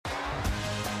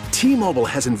T-Mobile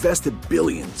has invested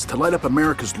billions to light up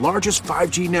America's largest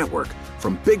 5G network,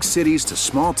 from big cities to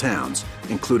small towns,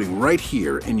 including right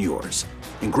here in yours.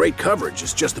 And great coverage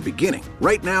is just the beginning.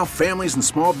 Right now, families and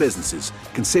small businesses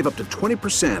can save up to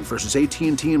 20% versus AT&T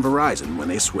and Verizon when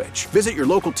they switch. Visit your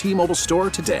local T-Mobile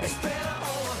store today.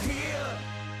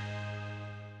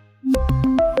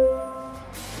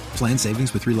 Plan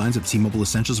savings with 3 lines of T-Mobile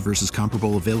Essentials versus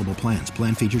comparable available plans.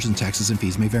 Plan features and taxes and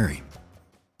fees may vary.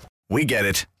 We get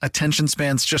it. Attention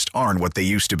spans just aren't what they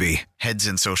used to be. Heads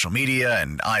in social media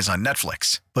and eyes on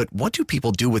Netflix. But what do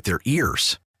people do with their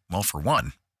ears? Well, for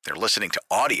one, they're listening to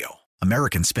audio.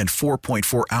 Americans spend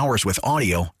 4.4 hours with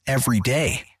audio every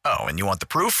day. Oh, and you want the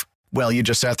proof? Well, you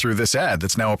just sat through this ad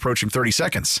that's now approaching 30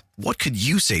 seconds. What could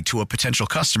you say to a potential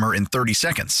customer in 30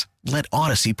 seconds? Let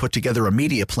Odyssey put together a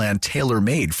media plan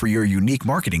tailor-made for your unique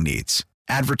marketing needs.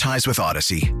 Advertise with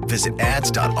Odyssey. Visit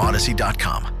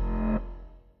ads.odyssey.com.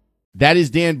 That is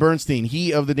Dan Bernstein,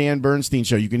 he of the Dan Bernstein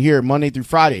Show. You can hear it Monday through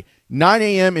Friday, 9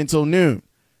 a.m. until noon.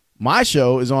 My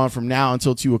show is on from now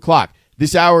until 2 o'clock.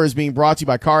 This hour is being brought to you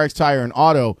by CarX Tire and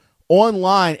Auto,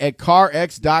 online at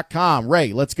carx.com.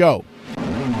 Ray, let's go.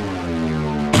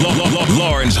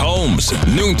 Lawrence Holmes,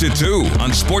 noon to 2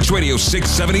 on Sports Radio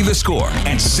 670 The Score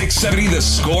and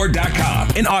 670thescore.com,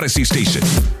 an Odyssey station.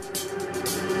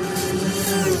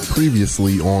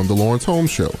 Previously on the Lawrence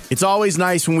Holmes Show. It's always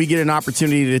nice when we get an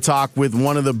opportunity to talk with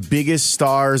one of the biggest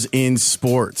stars in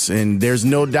sports, and there's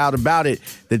no doubt about it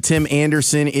that Tim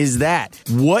Anderson is that.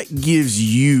 What gives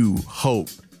you hope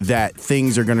that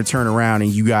things are going to turn around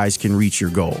and you guys can reach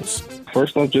your goals?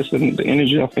 First off, just the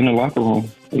energy up in the locker room.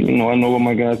 You know, I know what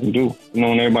my guys can do. You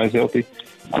know, when everybody's healthy.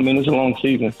 I mean, it's a long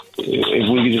season. If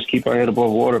we could just keep our head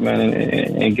above water, man,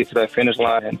 and get to that finish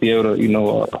line and be able to, you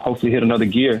know, hopefully hit another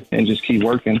gear and just keep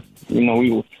working, you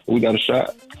know, we got a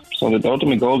shot. So the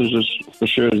ultimate goal is just, for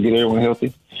sure, is get everyone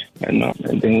healthy. And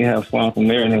then we have fun from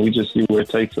there, and then we just see where it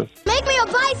takes us. Make me a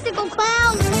bicycle,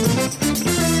 clown!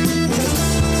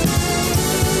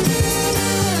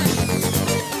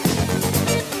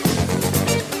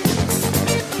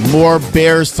 More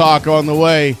Bears talk on the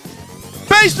way.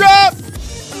 Bass drop!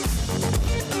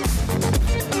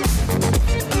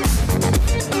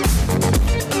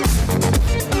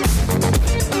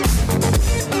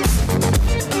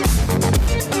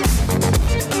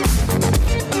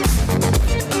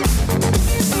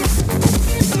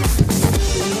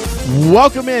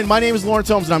 Welcome in. My name is Lawrence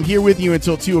Holmes, and I'm here with you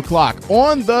until 2 o'clock.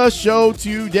 On the show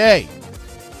today,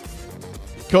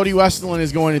 Cody Westerlund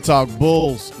is going to talk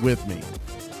Bulls with me,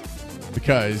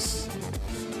 because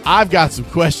I've got some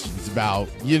questions about,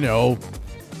 you know,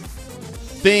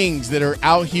 things that are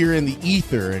out here in the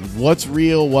ether and what's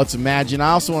real, what's imagined.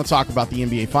 I also want to talk about the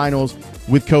NBA Finals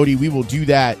with Cody. We will do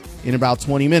that in about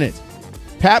 20 minutes.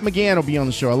 Pat McGann will be on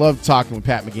the show. I love talking with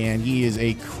Pat McGann. He is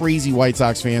a crazy White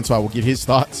Sox fan, so I will get his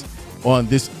thoughts on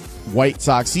this White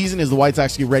Sox season as the White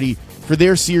Sox get ready for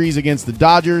their series against the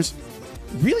Dodgers.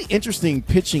 Really interesting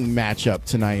pitching matchup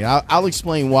tonight. I'll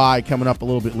explain why coming up a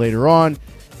little bit later on.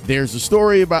 There's a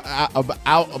story about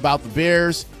the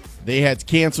Bears. They had to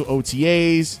cancel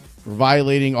OTAs for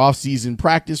violating off-season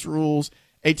practice rules.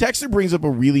 A texter brings up a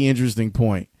really interesting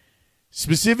point,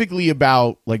 specifically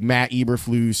about like Matt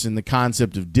Eberflus and the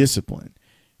concept of discipline.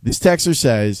 This texter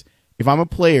says, if I'm a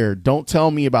player, don't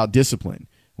tell me about discipline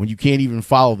when you can't even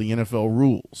follow the NFL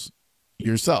rules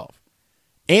yourself.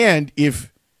 And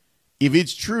if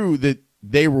it's true that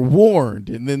they were warned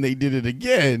and then they did it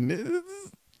again,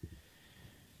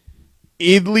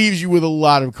 it leaves you with a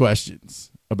lot of questions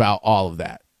about all of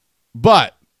that.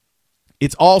 But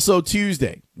it's also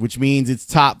Tuesday, which means it's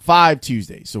Top 5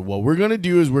 Tuesday. So what we're going to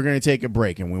do is we're going to take a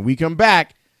break. And when we come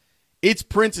back, it's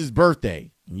Prince's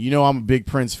birthday. You know I'm a big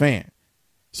Prince fan.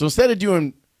 So instead of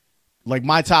doing like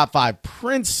my top 5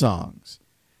 Prince songs,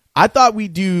 I thought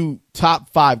we'd do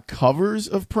top 5 covers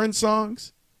of Prince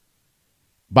songs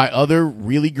by other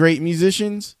really great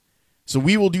musicians. So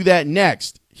we will do that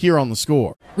next here on The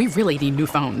Score. We really need new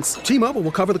phones. T-Mobile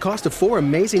will cover the cost of 4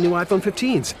 amazing new iPhone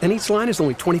 15s, and each line is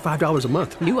only $25 a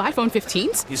month. New iPhone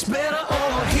 15s? It's better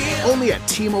over here. Only at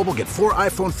T-Mobile, get 4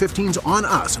 iPhone 15s on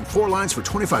us and 4 lines for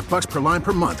 $25 per line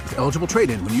per month with eligible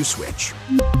trade-in when you switch.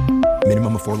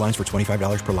 Minimum of 4 lines for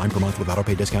 $25 per line per month with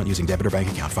autopay discount using debit or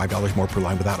bank account. $5 more per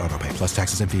line without autopay, plus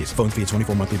taxes and fees. Phone fee at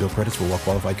 24 monthly bill credits for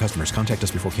well-qualified customers. Contact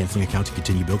us before canceling account to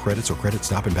continue bill credits or credit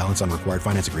stop and balance on required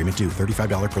finance agreement due.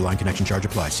 $35 per line connection charge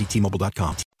applies. See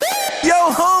T-Mobile.com. Yo,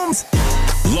 Holmes!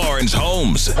 Lawrence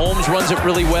Holmes. Holmes runs it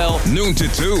really well. Noon to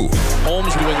 2.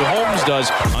 Holmes doing what Holmes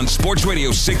does. On Sports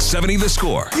Radio 670 The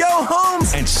Score. Yo,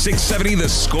 Holmes! And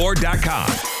 670thescore.com.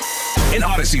 An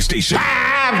Odyssey station.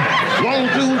 5,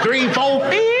 1, 2, 3, 4.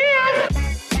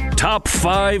 Top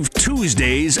 5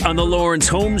 Tuesdays on the Lawrence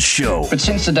Holmes Show. But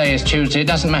since today is Tuesday, it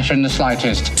doesn't matter in the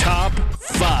slightest. Top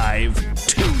 5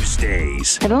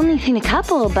 Tuesdays. I've only seen a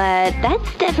couple, but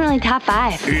that's definitely top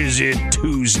 5. Is it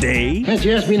Tuesday? Can't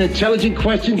you ask me an intelligent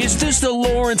question? Is this the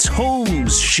Lawrence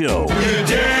Holmes Show? You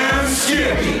damn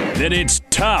skippy. Then it's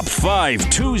Top 5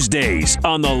 Tuesdays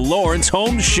on the Lawrence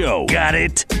Holmes Show. Got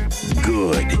it?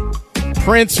 Good.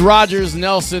 Prince Rogers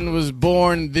Nelson was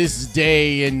born this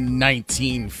day in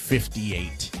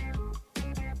 1958.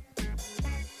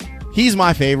 He's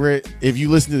my favorite. If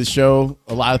you listen to the show,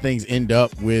 a lot of things end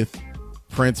up with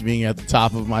Prince being at the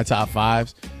top of my top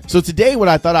 5s. So today what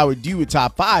I thought I would do with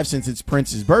top 5, since it's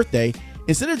Prince's birthday,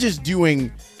 instead of just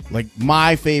doing like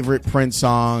my favorite Prince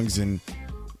songs and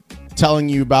telling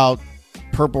you about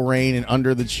Purple Rain and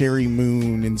Under the Cherry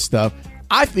Moon and stuff,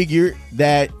 I figured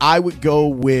that I would go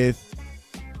with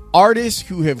artists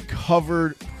who have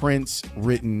covered Prince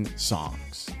written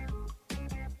songs.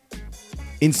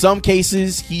 In some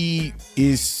cases, he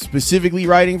is specifically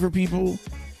writing for people.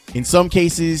 In some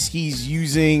cases, he's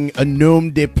using a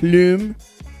nom de plume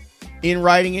in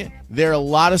writing it. There are a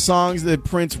lot of songs that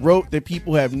Prince wrote that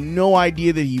people have no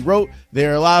idea that he wrote.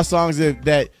 There are a lot of songs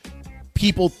that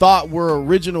people thought were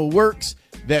original works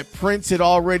that Prince had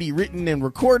already written and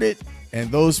recorded, and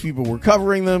those people were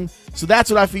covering them. So that's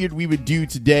what I figured we would do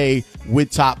today with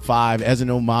Top 5 as an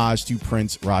homage to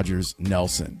Prince Rogers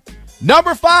Nelson.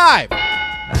 Number 5.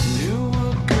 I knew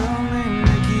a girl named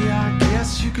Nikki, I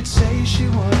guess you could say she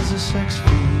was a sex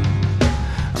fiend.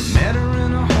 I met her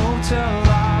in a hotel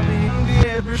lobby,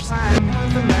 every time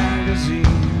with a magazine.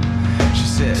 She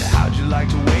said, how'd you like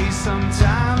to waste some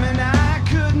time? And I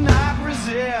could not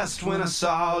resist when I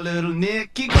saw little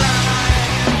Nikki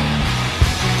cry.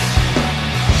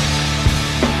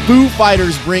 Foo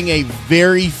Fighters bring a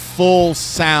very full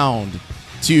sound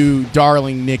to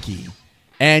Darling Nikki.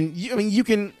 And I mean, you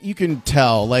can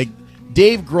tell, like,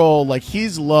 Dave Grohl, like,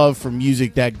 his love for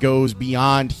music that goes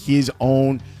beyond his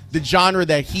own, the genre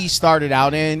that he started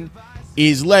out in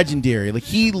is legendary. Like,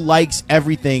 he likes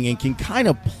everything and can kind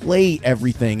of play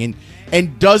everything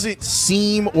and doesn't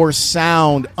seem or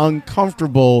sound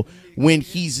uncomfortable when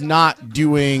he's not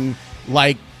doing,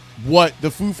 like, what the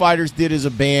Foo Fighters did as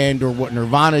a band or what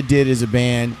Nirvana did as a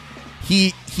band.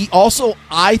 He also,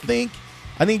 I think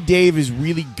Dave is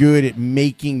really good at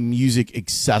making music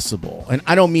accessible. And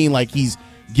I don't mean like he's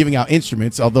giving out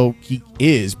instruments, although he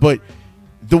is, but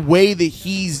the way that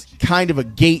he's kind of a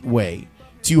gateway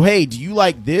to, hey, do you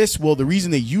like this? Well, the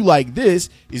reason that you like this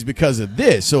is because of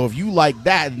this. So if you like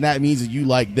that, then that means that you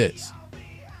like this.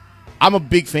 I'm a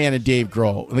big fan of Dave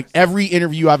Grohl. Like, every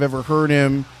interview I've ever heard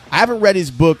him, I haven't read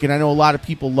his book, and I know a lot of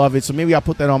people love it, so maybe I'll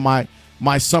put that on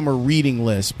my summer reading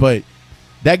list. But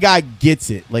that guy gets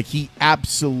it. Like, he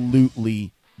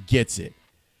absolutely gets it.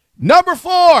 Number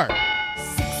 4.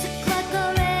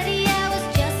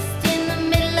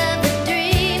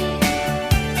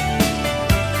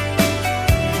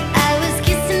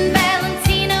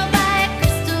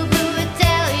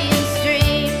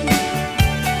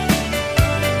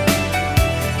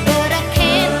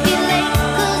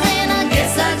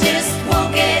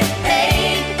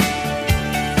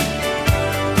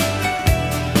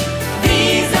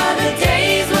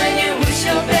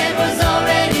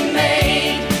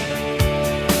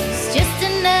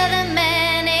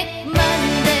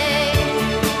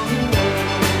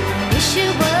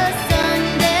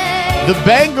 The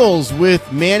Bangles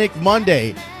with Manic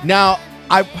Monday. Now,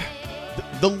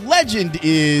 the legend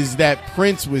is that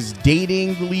Prince was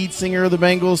dating the lead singer of the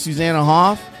Bangles, Susanna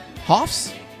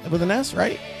Hoffs with an S,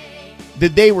 right?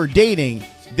 That they were dating.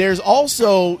 There's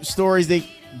also stories that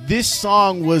this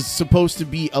song was supposed to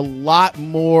be a lot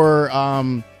more,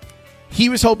 he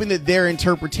was hoping that their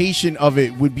interpretation of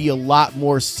it would be a lot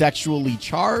more sexually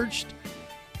charged,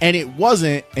 and it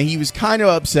wasn't, and he was kind of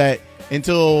upset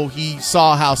until he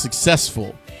saw how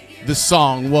successful the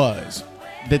song was,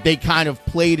 that they kind of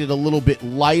played it a little bit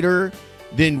lighter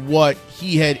than what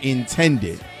he had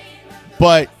intended.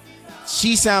 But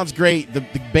she sounds great. The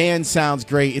band sounds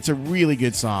great. It's a really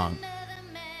good song.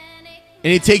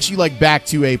 And it takes you like back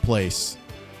to a place.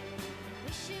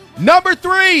 Number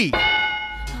 3.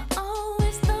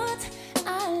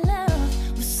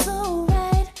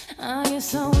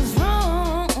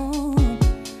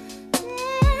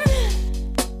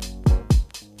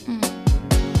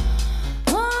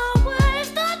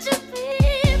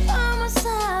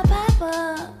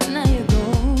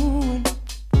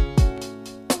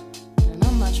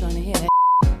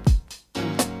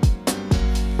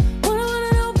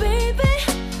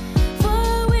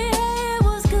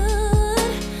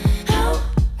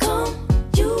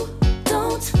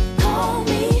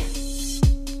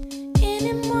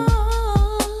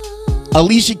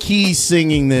 Alicia Keys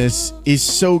singing this is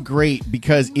so great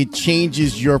because it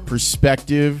changes your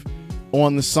perspective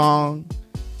on the song,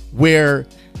 where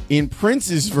in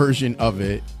Prince's version of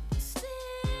it,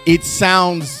 it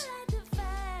sounds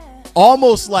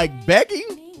almost like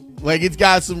begging. Like it's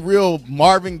got some real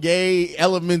Marvin Gaye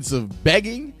elements of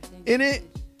begging in it.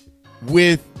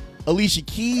 With Alicia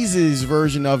Keys'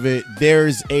 version of it,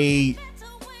 there's a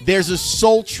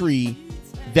sultry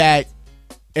that,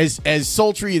 as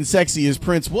sultry and sexy as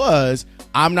Prince was,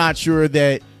 I'm not sure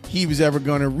that he was ever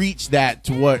going to reach that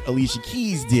to what Alicia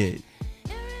Keys did.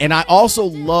 And I also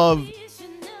love,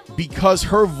 because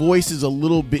her voice is a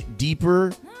little bit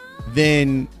deeper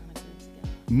than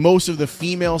most of the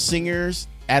female singers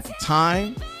at the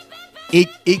time, it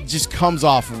just comes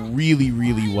off really,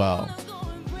 really well.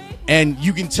 And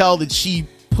you can tell that she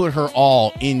put her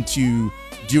all into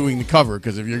doing the cover,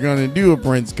 because if you're going to do a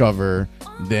Prince cover,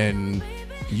 then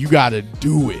you got to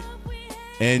do it.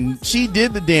 And she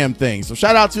did the damn thing. So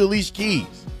shout out to Alicia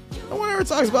Keys. No one ever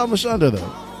talks about Mashonda,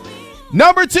 though.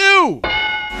 Number 2.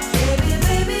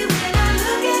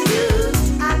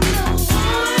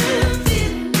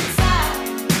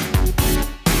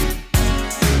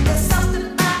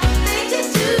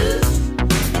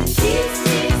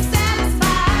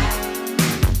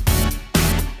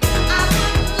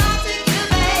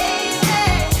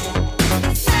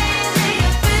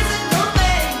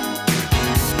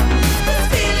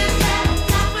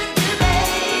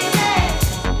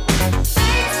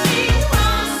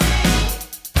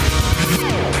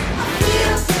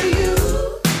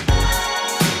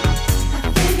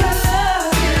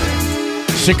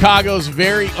 Chicago's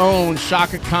very own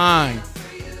Chaka Khan.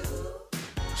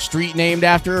 Street named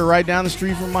after her right down the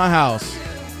street from my house.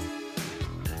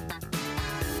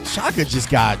 Chaka just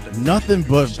got nothing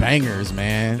but bangers,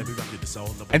 man.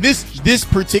 And this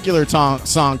particular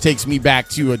song takes me back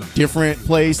to a different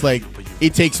place. Like,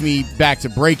 it takes me back to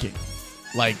Breaking,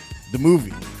 like the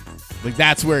movie. Like,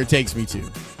 that's where it takes me to.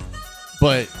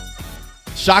 But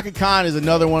Chaka Khan is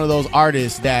another one of those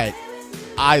artists that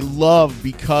I love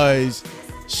because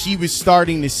she was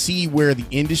starting to see where the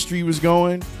industry was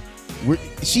going.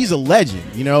 She's a legend,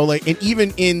 you know, like, and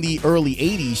even in the early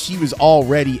 80s, she was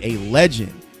already a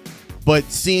legend. But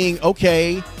seeing,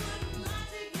 okay,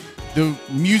 the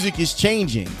music is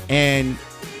changing and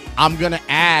I'm going to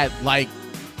add like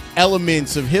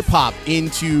elements of hip hop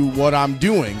into what I'm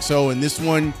doing. So in this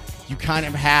one, you kind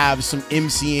of have some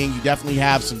MCing, you definitely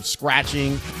have some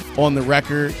scratching on the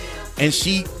record. And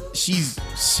she's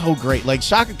so great. Like,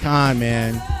 Chaka Khan,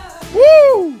 man.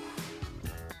 Woo!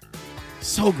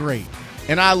 So great.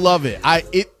 And I love it.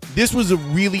 This was a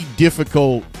really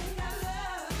difficult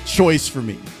choice for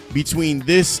me between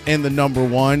this and the number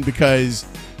 1, because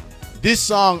this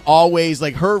song always,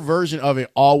 like, her version of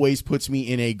it always puts me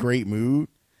in a great mood.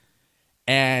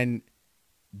 And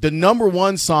the number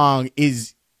 1 song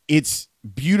it's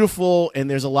beautiful and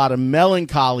there's a lot of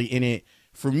melancholy in it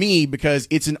for me, because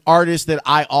it's an artist that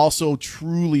I also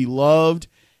truly loved,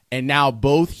 and now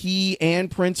both he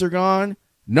and Prince are gone.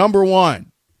 Number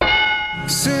 1.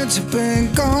 Since you've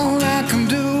been gone, I can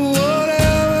do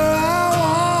whatever I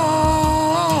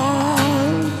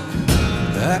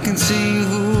want. I can see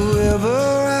whoever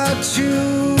I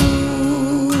choose.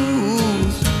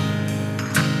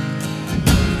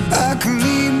 I can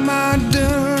eat my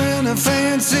dinner in a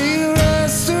fancy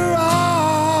restaurant.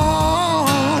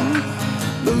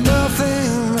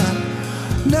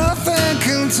 Nothing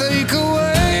can take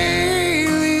away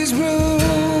these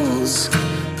blues,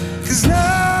 'cause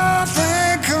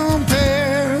nothing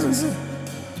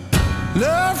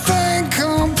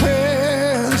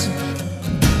compares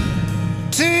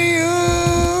to you.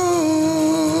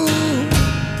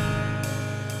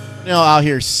 You know, out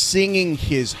here singing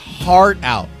his heart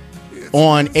out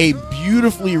on a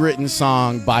beautifully written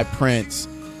song by Prince.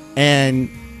 And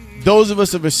those of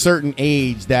us of a certain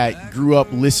age that grew up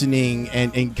listening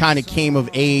and kind of came of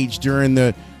age during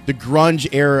the grunge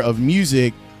era of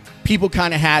music, people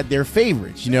kind of had their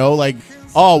favorites, you know, like,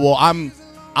 oh, well, I'm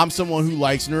someone who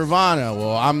likes Nirvana.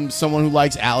 Well, I'm someone who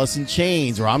likes Alice in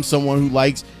Chains, or I'm someone who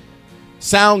likes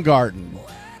Soundgarden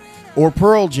or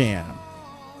Pearl Jam.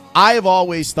 I have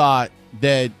always thought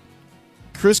that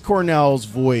Chris Cornell's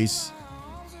voice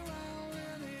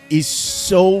is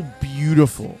so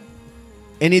beautiful.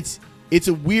 And it's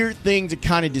a weird thing to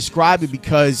kind of describe it,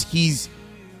 because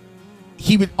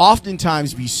he would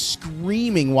oftentimes be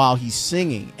screaming while he's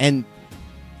singing, and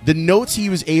the notes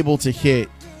he was able to hit,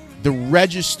 the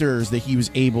registers that he was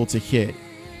able to hit,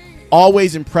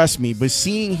 always impressed me. But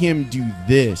seeing him do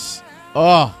this,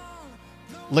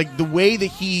 like the way that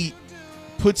he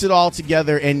puts it all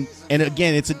together, and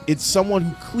again, it's someone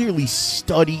who clearly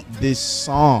studied this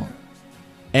song,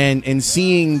 and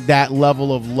seeing that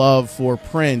level of love for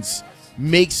Prince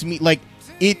makes me like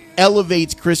it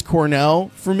elevates Chris Cornell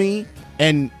for me,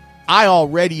 and I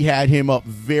already had him up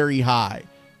very high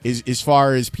as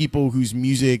far as people whose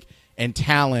music and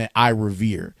talent I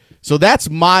revere. So that's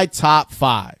my top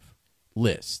 5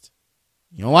 list.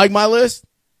 You don't like my list?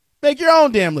 Make your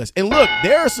own damn list. And look,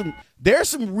 there are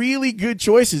some really good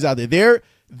choices out there.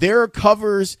 There are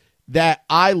covers that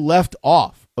I left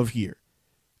off of here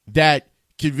that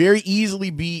could very easily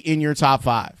be in your top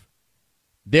 5.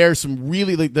 There's some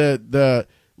really, like the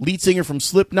lead singer from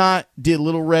Slipknot did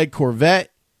Little Red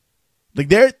Corvette. Like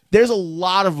there's a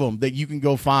lot of them that you can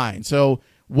go find. So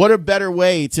what a better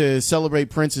way to celebrate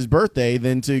Prince's birthday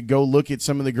than to go look at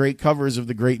some of the great covers of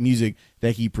the great music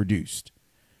that he produced.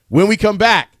 When we come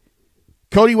back,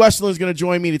 Cody Westerlund is going to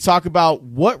join me to talk about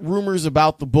what rumors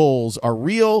about the Bulls are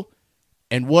real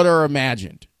and what are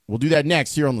imagined. We'll do that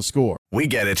next here on The Score. We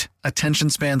get it. Attention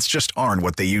spans just aren't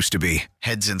what they used to be.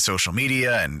 Heads in social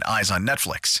media and eyes on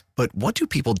Netflix. But what do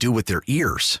people do with their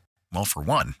ears? Well, for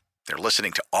one, they're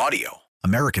listening to audio.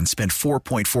 Americans spend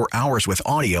 4.4 hours with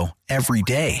audio every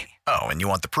day. Oh, and you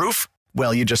want the proof?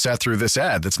 Well, you just sat through this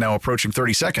ad that's now approaching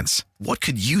 30 seconds. What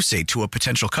could you say to a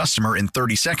potential customer in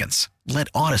 30 seconds? Let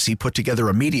Odyssey put together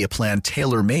a media plan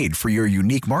tailor-made for your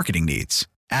unique marketing needs.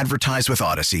 Advertise with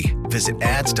Odyssey. Visit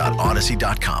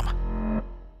ads.odyssey.com.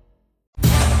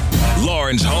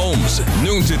 Lawrence Holmes,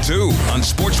 noon to 2 on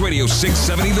Sports Radio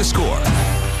 670 The Score.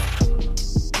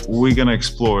 We're going to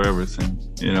explore everything.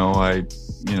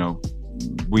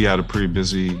 We had a pretty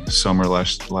busy summer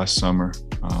last summer.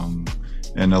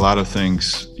 And a lot of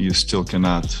things you still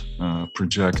cannot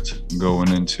project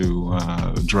going into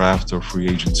draft or free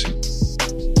agency.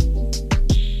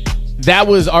 That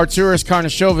was Arturas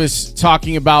Karnisovas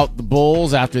talking about the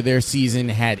Bulls after their season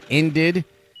had ended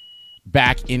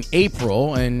back in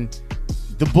April. And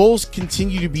the Bulls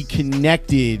continue to be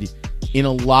connected in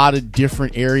a lot of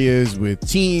different areas with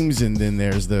teams. And then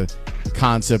there's the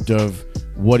concept of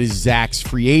what does Zach's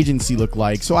free agency look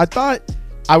like. So I thought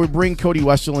I would bring Cody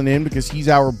Westerlund in because he's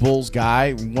our Bulls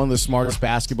guy, one of the smartest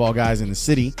basketball guys in the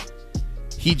city.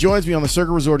 He joins me on the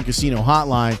Circa Resort and Casino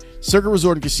hotline. Circa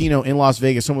Resort and Casino in Las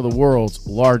Vegas, some of the world's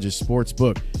largest sports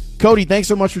book. Cody, thanks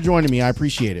so much for joining me. I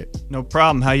appreciate it. No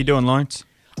problem. How you doing, Lawrence?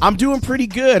 I'm doing pretty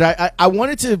good. I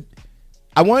wanted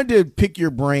to pick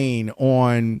your brain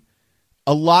on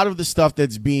a lot of the stuff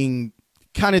that's being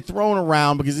kind of thrown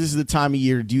around because this is the time of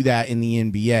year to do that in the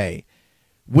NBA.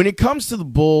 When it comes to the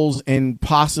Bulls and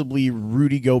possibly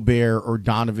Rudy Gobert or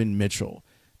Donovan Mitchell,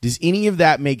 does any of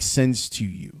that make sense to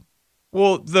you?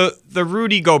 Well, the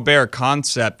Rudy Gobert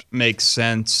concept makes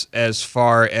sense as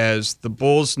far as the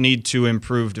Bulls need to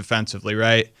improve defensively,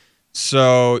 right?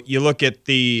 So you look at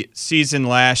the season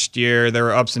last year, there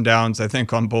were ups and downs, I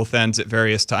think, on both ends at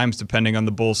various times, depending on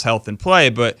the Bulls' health and play,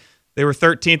 but they were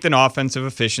 13th in offensive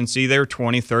efficiency. They were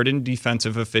 23rd in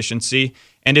defensive efficiency,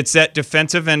 and it's that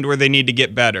defensive end where they need to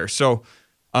get better. So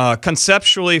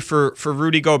conceptually, for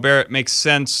Rudy Gobert, it makes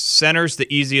sense. Center's the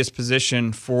easiest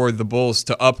position for the Bulls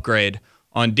to upgrade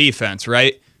on defense,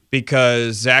 right?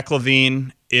 Because Zach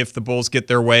LaVine, if the Bulls get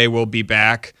their way, will be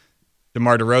back.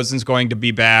 DeMar DeRozan's going to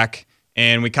be back,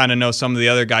 and we kind of know some of the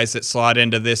other guys that slot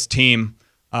into this team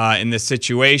in this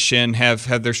situation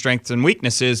have their strengths and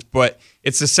weaknesses, but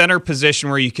it's the center position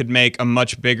where you could make a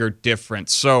much bigger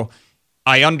difference. So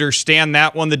I understand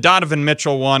that one. The Donovan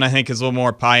Mitchell one, I think, is a little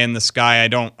more pie in the sky. I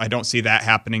don't see that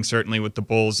happening, certainly with the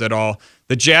Bulls at all.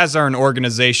 The Jazz are an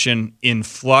organization in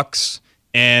flux,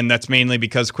 and that's mainly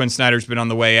because Quinn Snyder's been on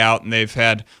the way out, and they've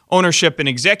had ownership and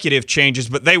executive changes,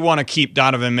 but they want to keep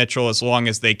Donovan Mitchell as long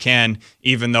as they can,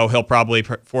 even though he'll probably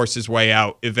force his way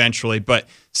out eventually. But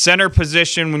center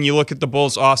position, when you look at the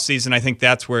Bulls offseason, I think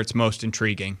that's where it's most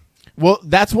intriguing. Well,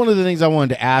 that's one of the things I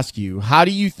wanted to ask you. How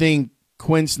do you think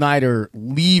Quinn Snyder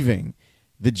leaving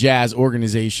the Jazz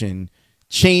organization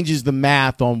changes the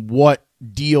math on what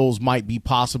deals might be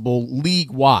possible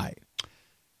league-wide?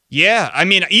 Yeah, I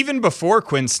mean, even before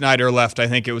Quinn Snyder left, I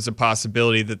think it was a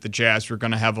possibility that the Jazz were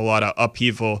going to have a lot of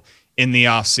upheaval in the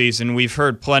offseason. We've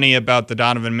heard plenty about the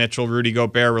Donovan Mitchell-Rudy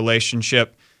Gobert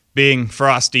relationship being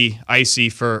frosty, icy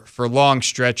for long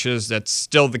stretches. That's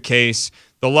still the case.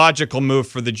 The logical move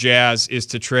for the Jazz is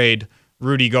to trade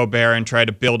Rudy Gobert and try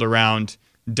to build around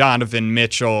Donovan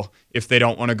Mitchell if they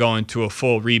don't want to go into a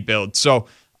full rebuild. So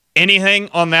anything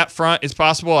on that front is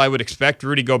possible. I would expect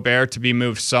Rudy Gobert to be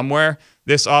moved somewhere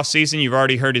this offseason. You've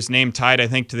already heard his name tied, I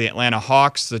think, to the Atlanta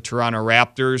Hawks. The Toronto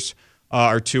Raptors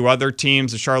are two other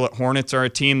teams. The Charlotte Hornets are a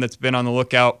team that's been on the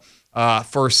lookout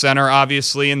for center,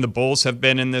 obviously, and the Bulls have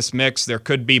been in this mix. There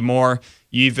could be more.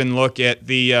 You even look at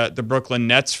the Brooklyn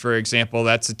Nets, for example.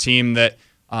 That's a team that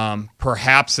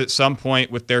perhaps at some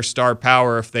point with their star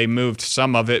power, if they moved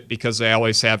some of it because they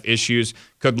always have issues,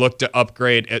 could look to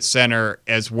upgrade at center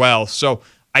as well. So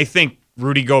I think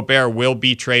Rudy Gobert will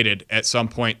be traded at some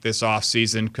point this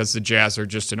offseason because the Jazz are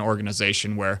just an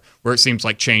organization where it seems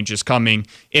like change is coming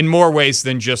in more ways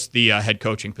than just the head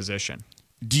coaching position.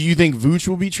 Do you think Vooch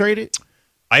will be traded?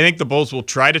 I think the Bulls will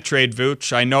try to trade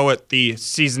Vooch. I know at the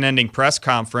season-ending press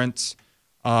conference,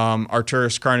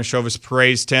 Arturas Karnisovas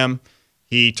praised him.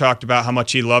 He talked about how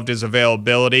much he loved his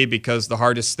availability because the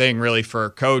hardest thing really for a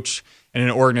coach and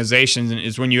an organization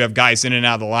is when you have guys in and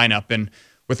out of the lineup. And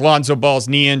with Lonzo Ball's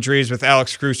knee injuries, with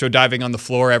Alex Caruso diving on the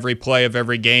floor every play of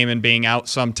every game and being out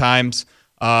sometimes,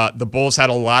 the Bulls had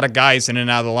a lot of guys in and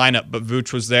out of the lineup, but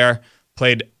Vooch was there,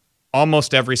 played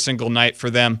almost every single night for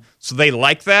them. So they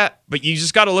like that, but you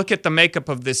just got to look at the makeup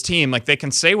of this team. Like, they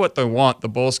can say what they want, the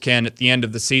Bulls can, at the end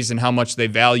of the season, how much they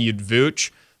valued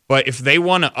Vooch. But if they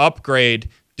want to upgrade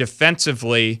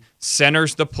defensively,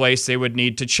 center's the place they would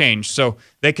need to change. So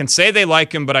they can say they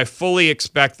like him, but I fully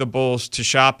expect the Bulls to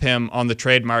shop him on the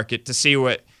trade market to see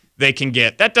what they can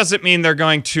get. That doesn't mean they're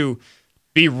going to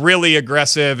be really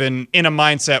aggressive and in a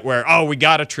mindset where, oh, we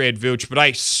got to trade Vooch. But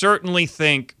I certainly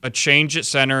think a change at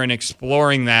center and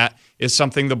exploring that is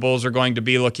something the Bulls are going to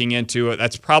be looking into.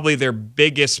 That's probably their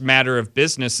biggest matter of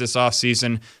business this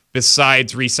offseason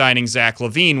besides re-signing Zach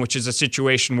LaVine, which is a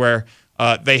situation where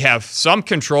they have some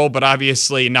control, but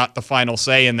obviously not the final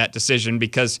say in that decision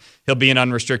because he'll be an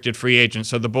unrestricted free agent.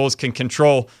 So the Bulls can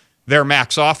control their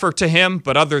max offer to him,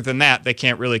 but other than that, they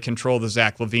can't really control the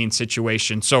Zach LaVine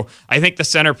situation. So I think the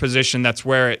center position, that's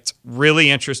where it's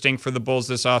really interesting for the Bulls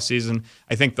this offseason.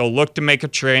 I think they'll look to make a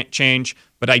change,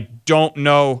 but I don't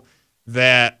know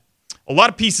that a lot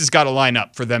of pieces got to line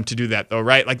up for them to do that, though,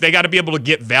 right? Like, they got to be able to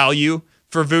get value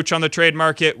for Vooch on the trade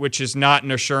market, which is not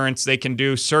an assurance they can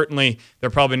do. Certainly, they're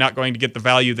probably not going to get the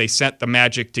value they sent the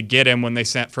Magic to get him when they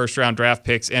sent first-round draft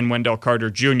picks and Wendell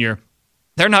Carter Jr.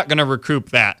 They're not going to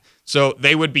recoup that. So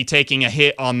they would be taking a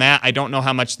hit on that. I don't know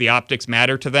how much the optics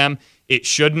matter to them. It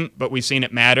shouldn't, but we've seen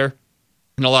it matter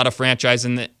in a lot of franchises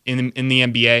in the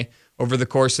NBA over the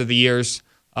course of the years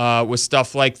with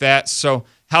stuff like that. So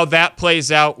how that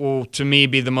plays out will, to me,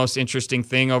 be the most interesting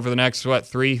thing over the next,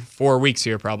 3-4 weeks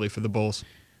here probably for the Bulls.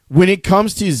 When it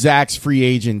comes to Zach's free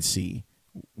agency,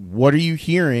 what are you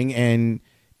hearing, and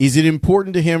is it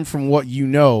important to him from what you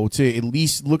know to at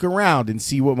least look around and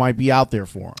see what might be out there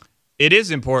for him? It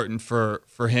is important for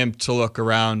him to look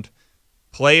around.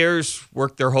 Players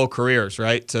work their whole careers,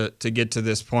 right, to get to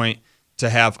this point, to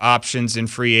have options in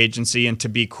free agency and to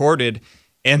be courted.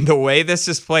 And the way this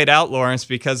is played out, Lawrence,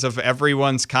 because of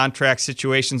everyone's contract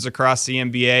situations across the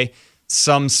NBA,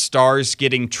 some stars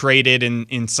getting traded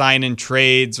in sign-in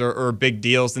trades or big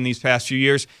deals in these past few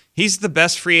years, he's the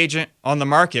best free agent on the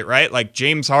market, right? Like,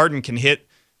 James Harden can hit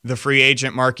the free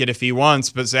agent market if he wants,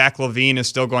 but Zach LaVine is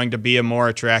still going to be a more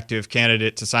attractive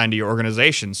candidate to sign to your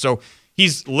organization. So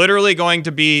he's literally going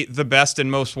to be the best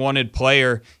and most wanted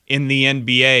player in the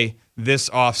NBA this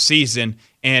offseason.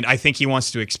 And I think he wants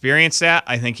to experience that.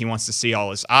 I think he wants to see all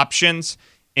his options.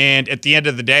 And at the end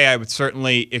of the day, I would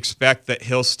certainly expect that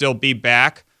he'll still be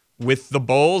back with the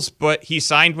Bulls, but he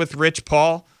signed with Rich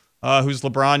Paul, who's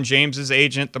LeBron James's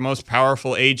agent, the most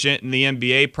powerful agent in the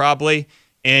NBA probably.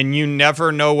 And you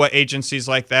never know what agencies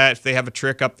like that, if they have a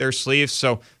trick up their sleeve.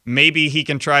 So maybe he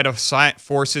can try to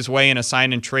force his way in a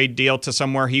sign and trade deal to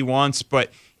somewhere he wants. But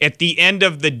at the end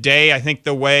of the day, I think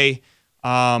the way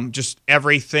just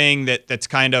everything that's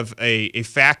kind of a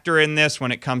factor in this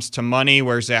when it comes to money,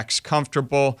 where Zach's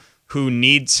comfortable, who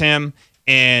needs him,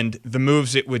 and the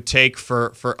moves it would take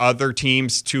for other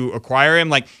teams to acquire him.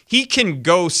 Like, he can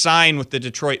go sign with the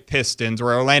Detroit Pistons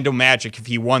or Orlando Magic if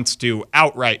he wants to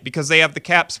outright because they have the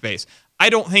cap space.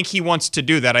 I don't think he wants to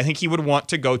do that. I think he would want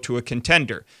to go to a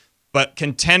contender. But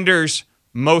contenders,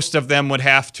 most of them would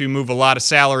have to move a lot of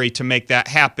salary to make that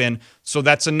happen. So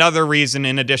that's another reason,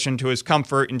 in addition to his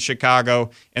comfort in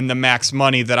Chicago and the max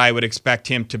money, that I would expect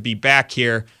him to be back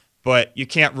here. But you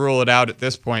can't rule it out at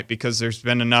this point because there's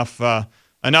been enough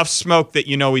smoke that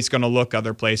he's going to look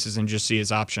other places and just see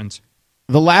his options.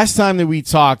 The last time that we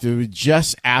talked, it was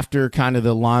just after kind of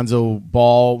the Lonzo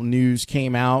Ball news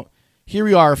came out. Here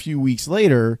we are a few weeks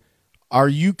later. Are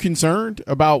you concerned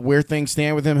about where things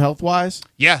stand with him health-wise?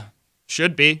 Yeah,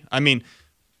 should be. I mean,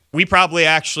 we probably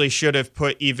actually should have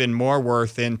put even more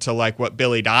worth into like what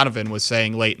Billy Donovan was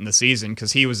saying late in the season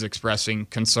because he was expressing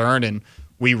concern, and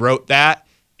we wrote that.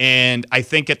 And I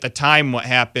think at the time what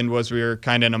happened was we were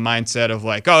kind of in a mindset of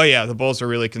like, oh yeah, the Bulls are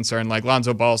really concerned. Like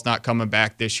Lonzo Ball's not coming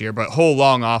back this year, but whole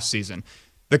long offseason.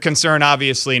 The concern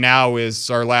obviously now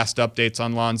is our last updates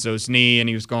on Lonzo's knee, and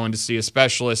he was going to see a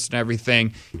specialist and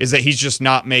everything, is that he's just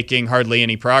not making hardly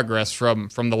any progress from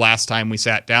the last time we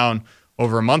sat down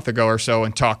over a month ago or so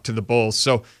and talked to the Bulls.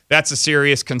 So that's a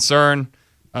serious concern.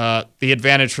 The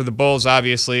advantage for the Bulls,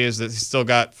 obviously, is that they still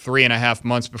got 3.5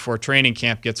 months before training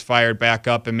camp gets fired back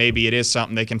up, and maybe it is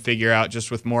something they can figure out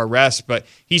just with more rest. But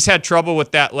he's had trouble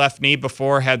with that left knee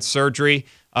before, had surgery.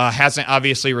 Hasn't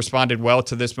obviously responded well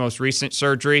to this most recent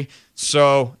surgery.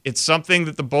 So it's something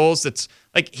that the Bulls, that's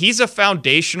like, he's a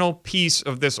foundational piece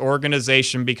of this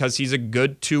organization because he's a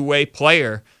good two-way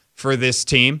player for this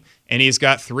team. And he's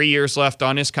got 3 years left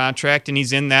on his contract, and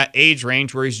he's in that age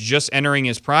range where he's just entering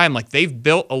his prime. Like, they've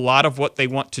built a lot of what they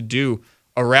want to do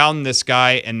around this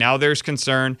guy, and now there's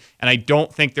concern. And I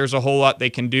don't think there's a whole lot they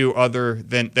can do other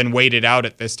than wait it out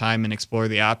at this time and explore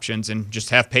the options and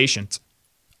just have patience.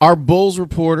 Our Bulls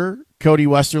reporter, Cody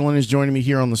Westerlund, is joining me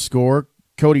here on The Score.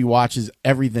 Cody watches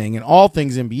everything and all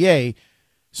things NBA.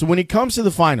 So when it comes to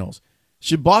the finals,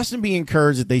 should Boston be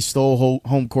encouraged that they stole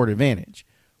home court advantage?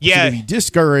 Yeah. Should they be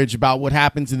discouraged about what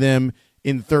happened to them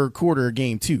in third quarter of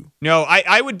game 2? No,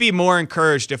 I would be more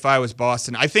encouraged if I was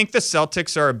Boston. I think the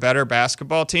Celtics are a better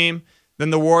basketball team than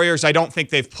the Warriors. I don't think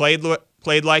they've played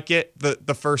like it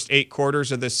the first 8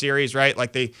 quarters of the series, right?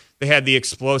 Like they had the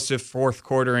explosive fourth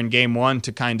quarter in game 1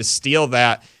 to kind of steal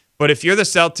that. But if you're the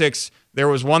Celtics, there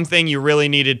was one thing you really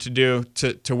needed to do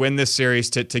to win this series,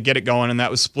 to get it going, and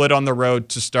that was split on the road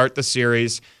to start the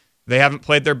series. They haven't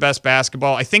played their best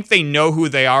basketball. I think they know who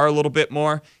they are a little bit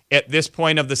more at this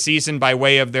point of the season by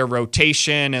way of their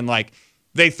rotation, and like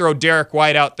they throw Derek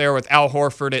White out there with Al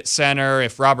Horford at center,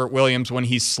 if Robert Williams, when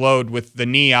he's slowed with the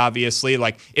knee, obviously.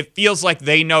 Like, it feels like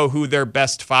they know who their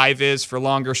best 5 is for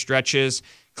longer stretches.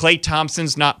 Klay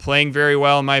Thompson's not playing very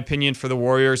well, in my opinion, for the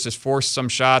Warriors. Has forced some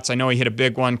shots. I know he hit a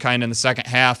big one kind of in the second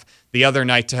half the other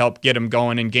night to help get him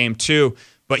going in game 2.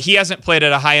 But he hasn't played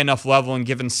at a high enough level and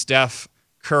given Steph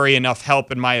Curry enough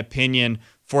help, in my opinion,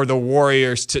 for the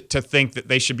Warriors to think that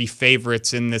they should be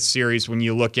favorites in this series when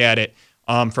you look at it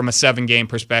from a 7-game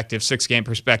perspective, 6-game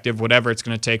perspective, whatever it's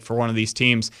going to take for one of these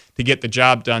teams to get the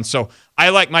job done. So I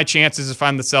like my chances if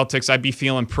I'm the Celtics. I'd be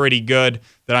feeling pretty good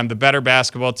that I'm the better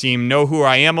basketball team, know who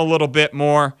I am a little bit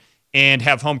more, and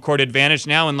have home court advantage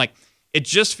now. And like, it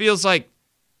just feels like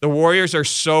the Warriors are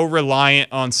so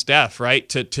reliant on Steph, right,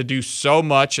 to do so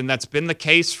much, and that's been the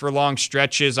case for long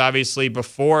stretches, obviously,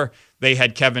 before they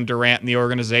had Kevin Durant in the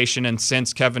organization and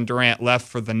since Kevin Durant left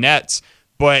for the Nets.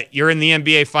 But you're in the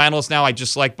NBA Finals now. I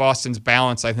just like Boston's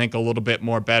balance, I think, a little bit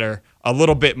more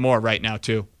right now,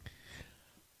 too.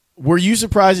 Were you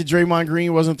surprised that Draymond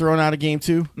Green wasn't thrown out of game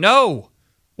 2? No.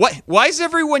 Why is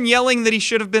everyone yelling that he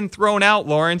should have been thrown out,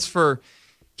 Lawrence,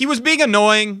 he was being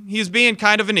annoying. He was being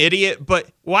kind of an idiot,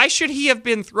 but why should he have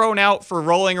been thrown out for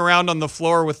rolling around on the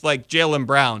floor with like Jaylen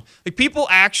Brown? Like, people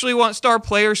actually want star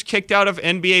players kicked out of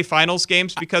NBA Finals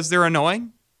games because they're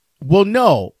annoying? Well,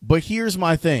 no, but here's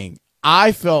my thing.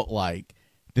 I felt like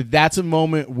that's a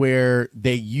moment where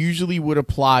they usually would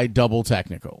apply double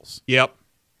technicals. Yep.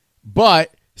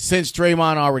 But since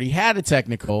Draymond already had a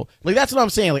technical, like, that's what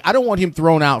I'm saying. Like, I don't want him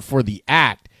thrown out for the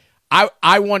act.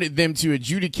 I wanted them to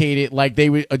adjudicate it like they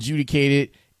would adjudicate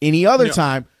it any other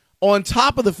time, on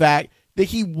top of the fact that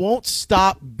he won't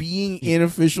stop being in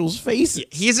officials' faces.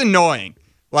 He's annoying.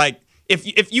 Like,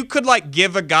 if you could like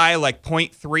give a guy like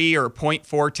 0.3 or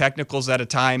 0.4 technicals at a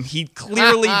time, he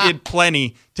clearly did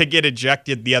plenty to get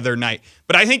ejected the other night.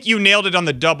 But I think you nailed it on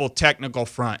the double technical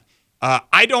front.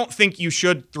 I don't think you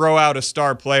should throw out a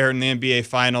star player in the NBA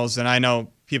Finals, and I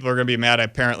know people are going to be mad,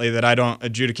 apparently, that I don't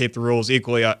adjudicate the rules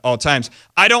equally at all times.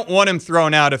 I don't want him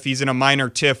thrown out if he's in a minor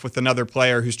tiff with another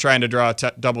player who's trying to draw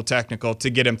a double technical to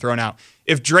get him thrown out.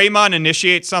 If Draymond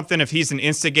initiates something, if he's an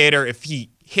instigator, if he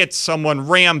hits someone,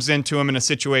 rams into him in a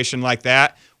situation like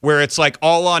that, where it's like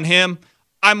all on him,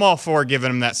 I'm all for giving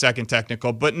him that second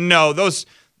technical. But no,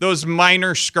 those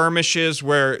minor skirmishes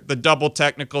where the double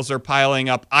technicals are piling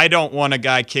up, I don't want a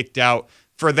guy kicked out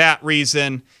for that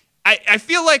reason. I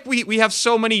feel like we have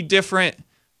so many different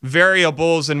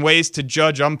variables and ways to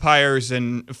judge umpires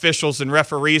and officials and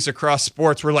referees across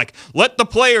sports. We're like, let the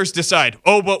players decide.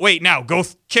 Oh, but wait, now go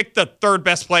kick the third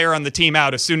best player on the team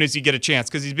out as soon as you get a chance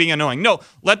because he's being annoying. No,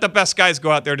 let the best guys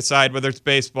go out there decide, whether it's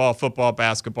baseball, football,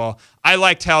 basketball. I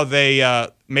liked how they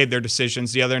made their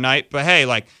decisions the other night, but hey,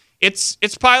 like, it's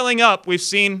piling up. We've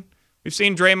seen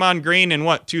Draymond Green in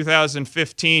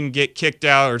 2015 get kicked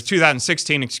out, or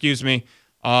 2016, excuse me.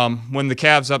 When the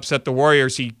Cavs upset the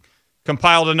Warriors, he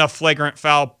compiled enough flagrant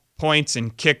foul points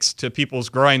and kicks to people's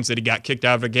groins that he got kicked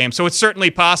out of a game. So it's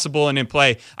certainly possible and in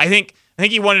play. I think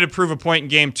he wanted to prove a point in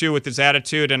game 2 with his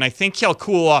attitude, and I think he'll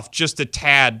cool off just a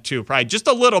tad too, probably just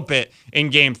a little bit in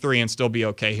game 3 and still be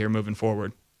okay here moving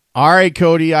forward. All right,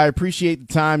 Cody, I appreciate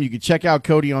the time. You can check out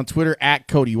Cody on Twitter at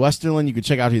Cody Westerlund. You can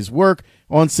check out his work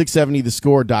on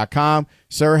 670thescore.com.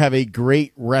 Sir, have a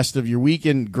great rest of your week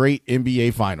and great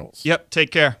NBA Finals. Yep,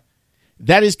 take care.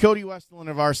 That is Cody Westerlund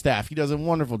of our staff. He does a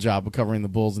wonderful job of covering the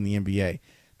Bulls in the NBA.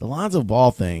 The Lonzo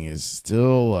Ball thing is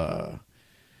still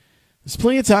there's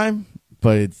plenty of time,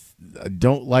 but I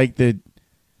don't like that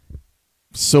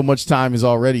so much time has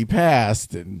already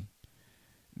passed and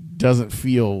doesn't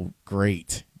feel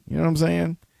great. You know what I'm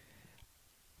saying?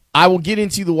 I will get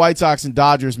into the White Sox and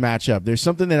Dodgers matchup. There's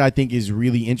something that I think is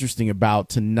really interesting about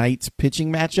tonight's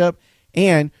pitching matchup.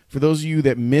 And for those of you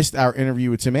that missed our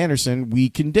interview with Tim Anderson, we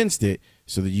condensed it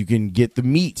so that you can get the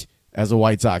meat as a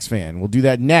White Sox fan. We'll do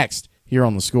that next here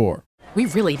on The Score. We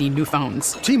really need new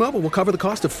phones. T-Mobile will cover the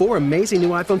cost of 4 amazing new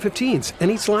iPhone 15s, and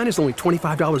each line is only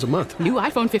 $25 a month. New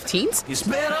iPhone 15s? It's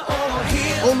better over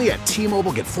here. Only at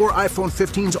T-Mobile, get 4 iPhone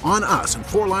 15s on us and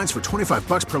 4 lines for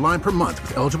 $25 per line per month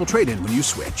with eligible trade-in when you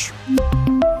switch.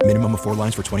 Minimum of 4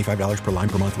 lines for $25 per line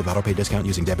per month with autopay discount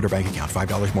using debit or bank account.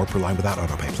 $5 more per line without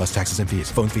autopay, plus taxes and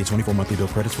fees. Phone fee at 24 monthly bill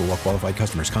credits for well-qualified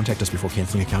customers. Contact us before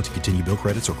canceling account to continue bill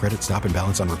credits or credit stop and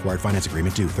balance on required finance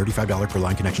agreement due. $35 per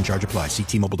line connection charge applies. See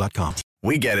T-Mobile.com.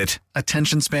 We get it.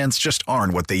 Attention spans just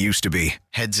aren't what they used to be.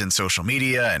 Heads in social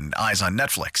media and eyes on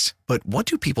Netflix. But what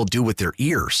do people do with their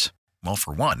ears? Well,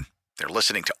 for one, they're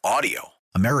listening to audio.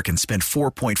 Americans spend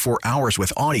 4.4 hours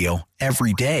with audio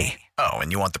every day. Oh,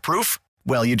 and you want the proof?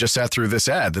 Well, you just sat through this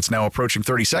ad that's now approaching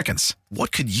 30 seconds.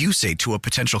 What could you say to a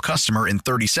potential customer in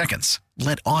 30 seconds?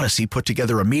 Let Odyssey put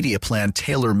together a media plan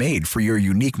tailor-made for your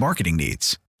unique marketing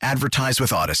needs. Advertise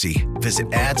with Odyssey.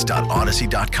 Visit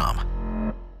ads.odyssey.com.